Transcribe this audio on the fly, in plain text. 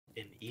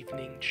An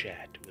evening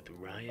chat with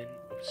Ryan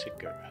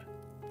Oseguera.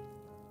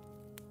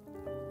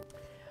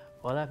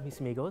 Hola, mis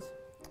amigos.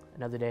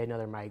 Another day,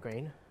 another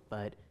migraine,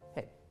 but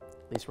hey,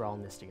 at least we're all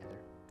in this together.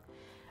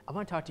 I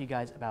want to talk to you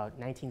guys about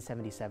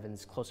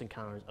 1977's Close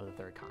Encounters of the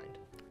Third Kind,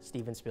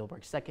 Steven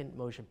Spielberg's second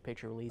motion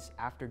picture release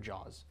after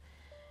Jaws.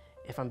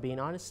 If I'm being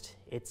honest,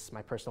 it's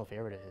my personal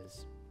favorite of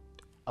his.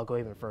 I'll go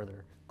even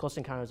further. Close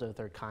Encounters of the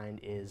Third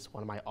Kind is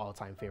one of my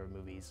all-time favorite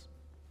movies,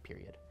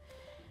 period.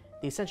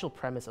 The essential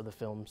premise of the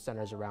film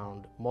centers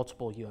around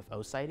multiple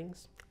UFO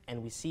sightings,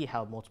 and we see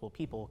how multiple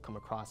people come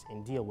across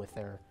and deal with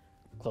their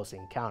close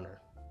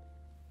encounter.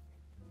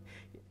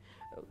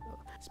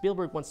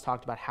 Spielberg once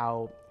talked about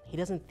how he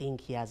doesn't think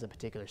he has a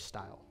particular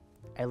style,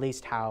 at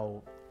least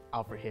how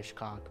Alfred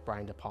Hitchcock,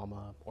 Brian De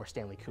Palma, or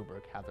Stanley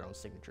Kubrick have their own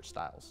signature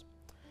styles.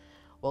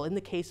 Well, in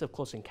the case of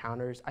Close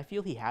Encounters, I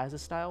feel he has a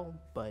style,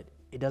 but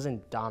it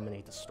doesn't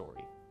dominate the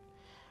story.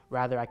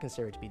 Rather, I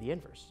consider it to be the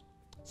inverse.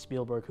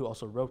 Spielberg, who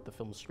also wrote the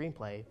film's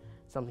screenplay,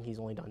 something he's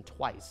only done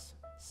twice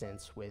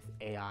since with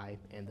AI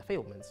and The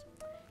Fabelmans,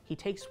 he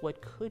takes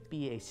what could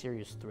be a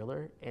serious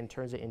thriller and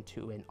turns it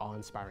into an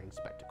awe-inspiring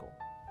spectacle.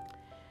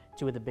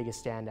 Two of the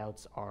biggest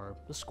standouts are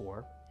the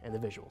score and the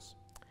visuals.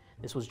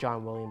 This was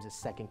John Williams'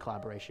 second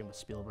collaboration with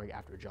Spielberg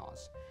after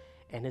Jaws,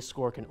 and his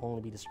score can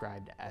only be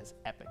described as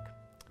epic.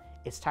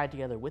 It's tied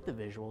together with the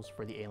visuals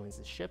for the aliens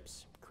and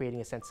ships, creating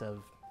a sense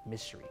of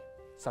mystery,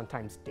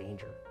 sometimes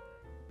danger,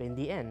 but in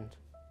the end,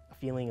 a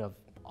feeling of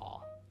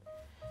awe.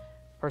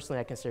 Personally,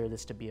 I consider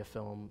this to be a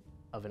film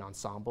of an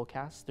ensemble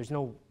cast. There's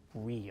no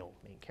real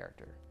main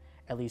character,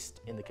 at least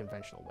in the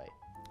conventional way.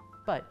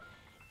 But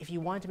if you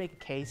wanted to make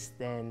a case,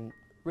 then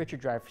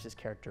Richard Dreyfuss's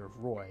character of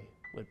Roy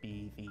would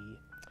be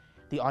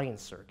the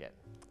audience surrogate,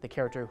 the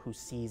character who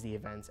sees the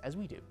events as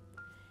we do.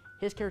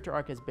 His character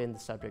arc has been the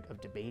subject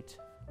of debate,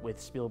 with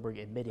Spielberg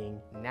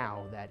admitting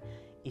now that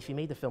if he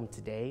made the film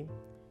today,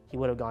 he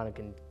would have gone a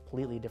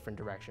completely different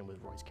direction with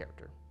Roy's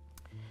character.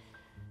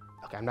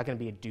 Okay, I'm not going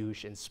to be a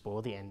douche and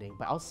spoil the ending,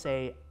 but I'll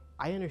say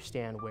I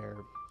understand where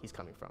he's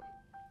coming from,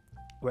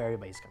 where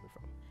everybody's coming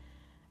from.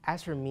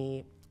 As for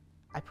me,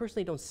 I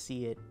personally don't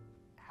see it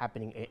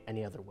happening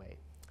any other way.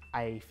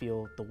 I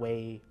feel the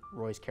way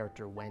Roy's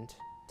character went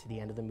to the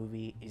end of the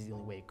movie is the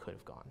only way it could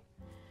have gone.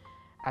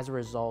 As a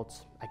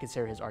result, I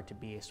consider his art to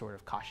be a sort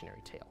of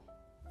cautionary tale.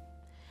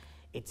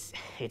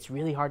 It's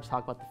really hard to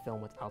talk about the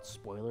film without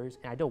spoilers,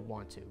 and I don't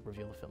want to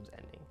reveal the film's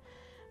ending.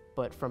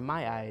 But from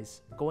my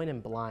eyes, going in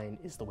blind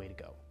is the way to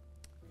go.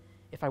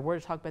 If I were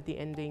to talk about the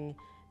ending,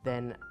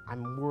 then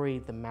I'm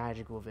worried the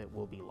magic of it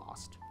will be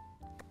lost.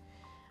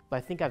 But I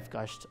think I've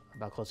gushed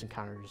about Close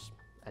Encounters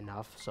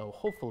enough, so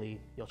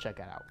hopefully you'll check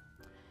that out.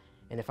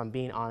 And if I'm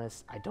being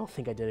honest, I don't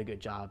think I did a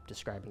good job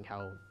describing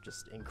how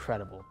just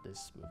incredible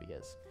this movie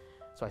is.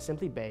 So I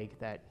simply beg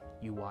that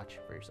you watch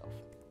for yourself.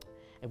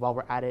 And while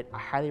we're at it, I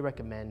highly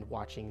recommend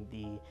watching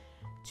the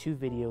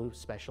 2-video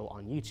special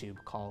on YouTube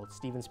called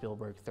Steven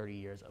Spielberg 30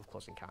 Years of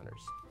Close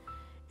Encounters.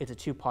 It's a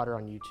 2-parter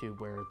on YouTube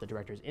where the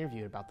director is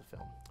interviewed about the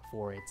film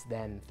for its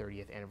then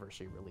 30th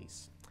anniversary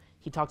release.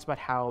 He talks about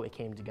how it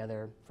came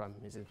together, from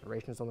his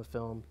inspirations on the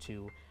film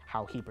to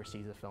how he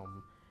perceives the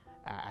film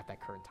at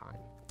that current time.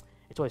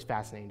 It's always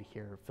fascinating to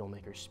hear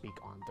filmmakers speak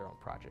on their own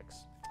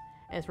projects.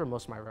 And it's where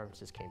most of my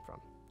references came from.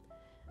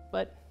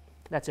 But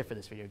that's it for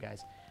this video,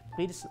 guys.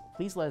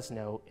 Please let us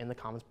know in the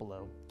comments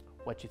below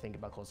what you think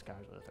about Close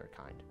Encounters of the Third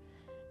Kind.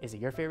 Is it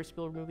your favorite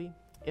Spielberg movie?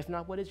 If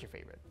not, what is your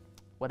favorite?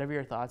 Whatever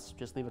your thoughts,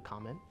 just leave a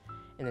comment.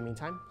 In the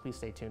meantime, please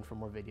stay tuned for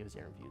more videos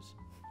and reviews.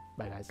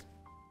 Bye, guys.